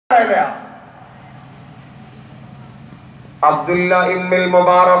আব্দুল্লাহ ইবনুল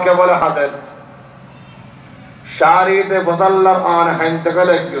মুবারক বলে হাদিস শারীতে ফজল্লার আন হাইতে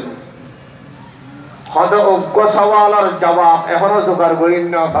গেলে হদ অজ্ঞ সওয়ালের জবাব এখনো জোগাড় করি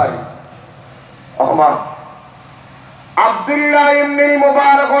না ভাই ওমা আব্দুল্লাহ ইবনুল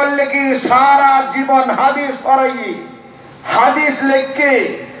মুবারক বললে কি সারা জীবন হাদিস পড়াই হাদিস লিখে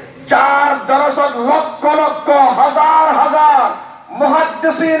 4 লক্ষ লক্ষ হাজার হাজার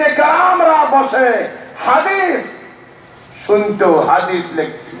মুহাদ্দিসিনে কেরামরা বসে হাদিস শুনতো হাদিস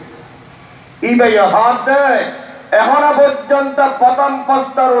লিখতো ইবাই হাত দেয় এখনো পর্যন্ত প্রথম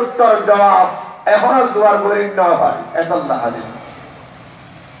প্রশ্নের উত্তর জবাব এখনো জোগাড় করি না ভাই এতল্লা হাদিস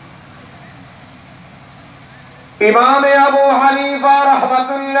ইমাম আবু হানিফা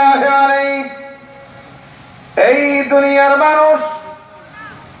রাহমাতুল্লাহ আলাইহি এই দুনিয়ার মানুষ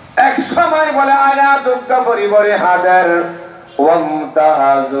এক সময় বলে আলা দুঃখ পরিবারে হাজার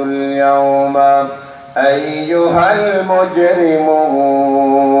ওয়ামতাহাজুল ইয়াউমা আইয়ুহাল মুজরিমুন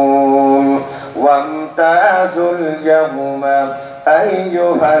ওয়ামতাহাজুল ইয়াউমা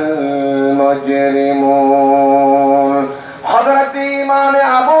আইয়ুহাল মুজরিমুন হযরত ইমাম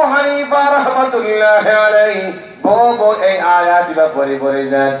আবু হানিফা রাহমাতুল্লাহ আলাইহি বহু এই আয়াতগুলো পড়ে পড়ে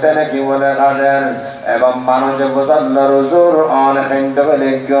যেতে নাকি মনে করেন এবং মানুষে বুঝাল্লা রুজুর অনেক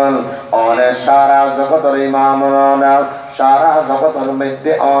হিন্দুগণ অনেক সারা জগতের ইমাম সারা জগতের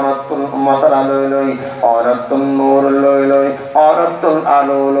মধ্যে অনতুল মশলা লই লই অনতুল নূর লই লই অনতুল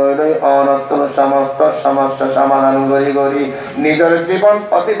আলো লই লই অনতুল সমস্ত সমস্যা সমাধান করি করি নিজের জীবন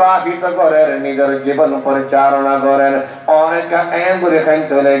অতিবাহিত করেন নিজের জীবন পরিচালনা করেন অনেক এমন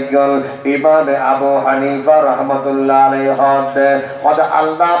হিন্দুগণ ইমাম আবু হানিফা রাহমাতুল্লাহ আলাইহি হদ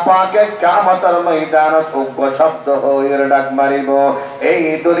আল্লাহ পাকের কিয়ামতের ময়দানত উগ্র শব্দ হয়ে ডাক মারিব এই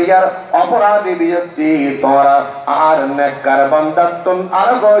দুনিয়ার অপরাধী ব্যক্তি তোরা আর নেককার বান্দাতুন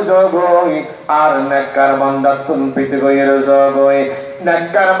আর গজগই আর নেককার বান্দাতুন পিতগয়ের জগই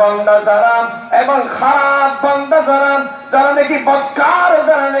নেককার বান্দা যারা এবং খারাপ বান্দা যারা যারা নাকি বদকার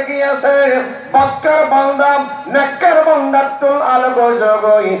যারা নাকি আছে বদকার বান্দা নেককার বান্দাতুন আর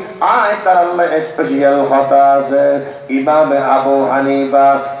গজগই আয় তার আল্লাহ স্পেশাল কথা আছে ইমাম আবু হানিফা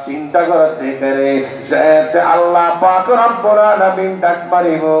চিন্তা করতে করে যে আল্লাহ পাক রব্বুল আলামিন ডাক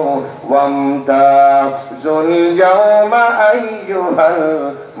মারিব ওয়ামতাজুল ইয়াউমা আইয়ুহাল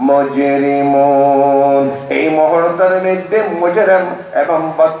মুজরিমুন এই মুহূর্তের মধ্যে মুজরিম এবং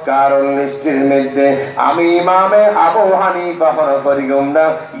বদকার লিস্টের মধ্যে আমি ইমামে আবু হানিফা করিগম না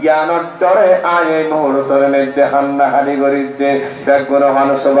ইয়ানোর ডরে আয় এই মুহূর্তের মধ্যে হান্নাহানি করিতে দেখুন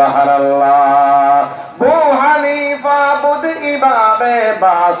সুবহানাল্লাহ আবু হানিফা বুদ ইমামে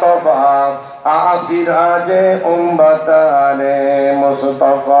বাসফা আসিরাজে উম্মতানে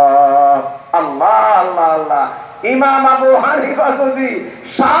মুস্তাফা আল্লাহ আল্লাহ আল্লাহ ইমাম আবু হানিফা যদি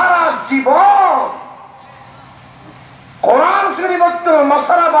সারা জীবন কোরআন শরীফত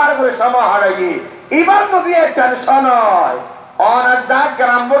মশলা বার করে সময় হারাই এবার তো দিয়ে টেনশন হয় অনেক ডাক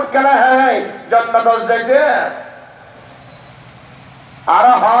গ্রাম বোর্ড খেলা হয় জন্ম দোষ দেখে আর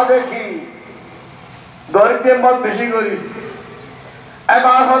দেখি দরিদ্রের মত বেশি করিস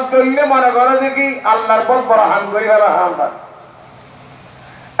এবার হত করলে মনে করো দেখি আল্লাহর পথ বড় হান করি হান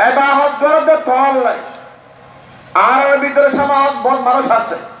এবার হত করো তো তল নাই আর ভিতরে সমাজ বহুত মানুষ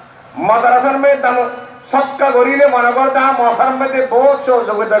আছে মাদ্রাসার মেয়ে সৎকা করিলে মনে কর তা মশার মধ্যে বহুত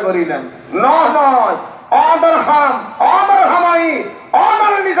সহযোগিতা করিলেন নয় অদর হাম অদর হামাই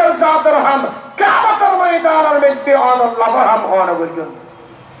অদর নিজের জাতর হাম কিয়ামতের ময়দানের মধ্যে অদর লাভর হাম অনবজন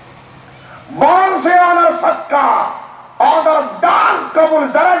বংশে অনার সৎকা অদর দান কবুল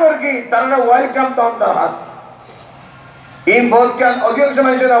যারা করকি তারা ওয়েলকাম তো অন্তর হাত এই বোধজ্ঞান অধিকাংশ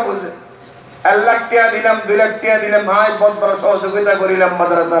মানুষেরা বুঝে 1 লাখ টাকা দিলাম 2 লাখ টাকা দিলাম ভাই বহুত বড় সহযোগিতা করিলাম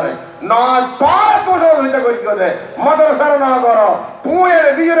মাদ্রাসারে নয় পাঁচ বছর হইতে করি করে মাদ্রাসার না করো পুয়ের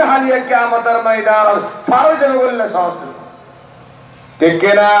বিয়ের হালিয়ে কিয়ামতের ময়দান ফারো যাবে বললে সহজ ঠিক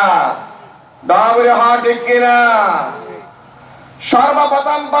কিনা দাবরে হা ঠিক কিনা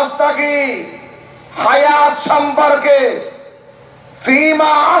সর্বপ্রথম বাস্তা কি হায়াত সম্পর্কে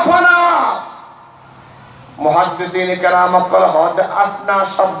ফিমা আফনা মুহাদ্দিসিন কেরাম কল হদ আফনা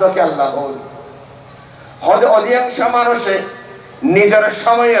শব্দকে আল্লাহ বল হদ অধিকাংশ মানুষে নিজের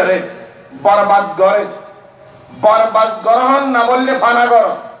সময়ের বরবাদ করে বরবাদ গ্রহণ না বললে ফানা কর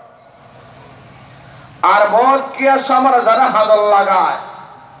আর বহুত কিয়া সমর যারা হাদল লাগায়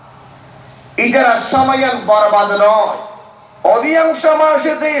ইটার সময়ের বরবাদ নয় অধিকাংশ মানুষ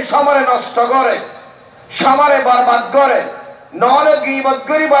সমরে নষ্ট করে সমরে বরবাদ করে নহলে গীবত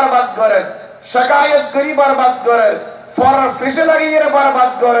করি বরবাদ করে শিকায়ত করি বরবাদ করে ফর ফিসে লাগিয়ে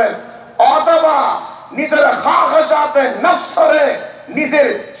বরবাদ করে অথবা নিজের খাখাতে নফসরে নিজের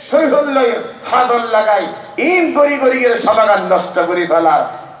শৈশল্য হাজল লাগাই ইন করি করি এর সমাধান নষ্ট করে ফেলার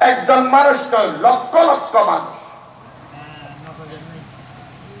একজন মানুষ নয়, লক্ষ লক্ষ মানুষ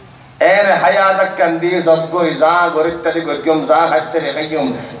এর হায়াত কান্দি সবগই যা গরিবটারি গরিম যা খাইতে রেখাইম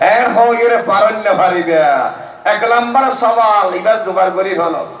এর হইরে পারন্য পারিবে। এক নম্বর সওয়াল এবার জোগাড় করি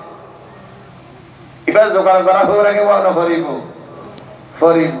হলো, এবার জোগাড় করা হয়ে রাখে বর্ণ করিব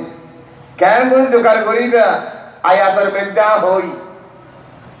করিব কেন করে জোগাড় করিবে আয়াতের মধ্যে হই।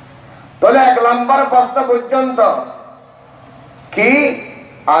 তাহলে এক নম্বর প্রশ্ন পর্যন্ত কি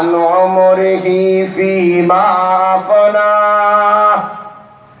আনউমরিহি ফিমা আফনা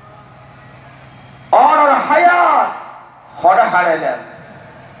और हयात हर हारेलेन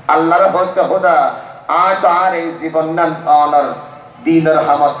আল্লাহর হতে খোদা আজ তো আর এই জীবন নাম অনর দ্বীনের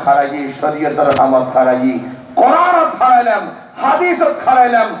হামত খারাজি শরীয়তের হামত খারাজি কোরআন খারাইলাম হাদিস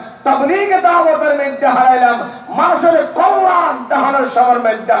খারাইলাম তাবলীগ দাওয়াতের মধ্যে হারাইলাম মানুষের কল্যাণ দাহানের সবার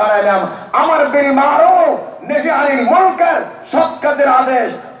মধ্যে হারাইলাম আমার বিল মারুফ নাহি আনিল মুনকার সৎ কাজের আদেশ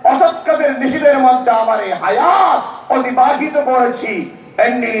অসৎ কাজের নিষেধের মধ্যে আমার এই হায়াত অতিবাহিত করেছি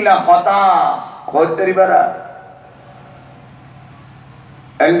এন্ডিল্লাহ ফাতা খোঁজতেরি বেড়া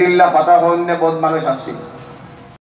এন্ডিল্লাহ ফাতা হন্যে বহুত মানুষ আছে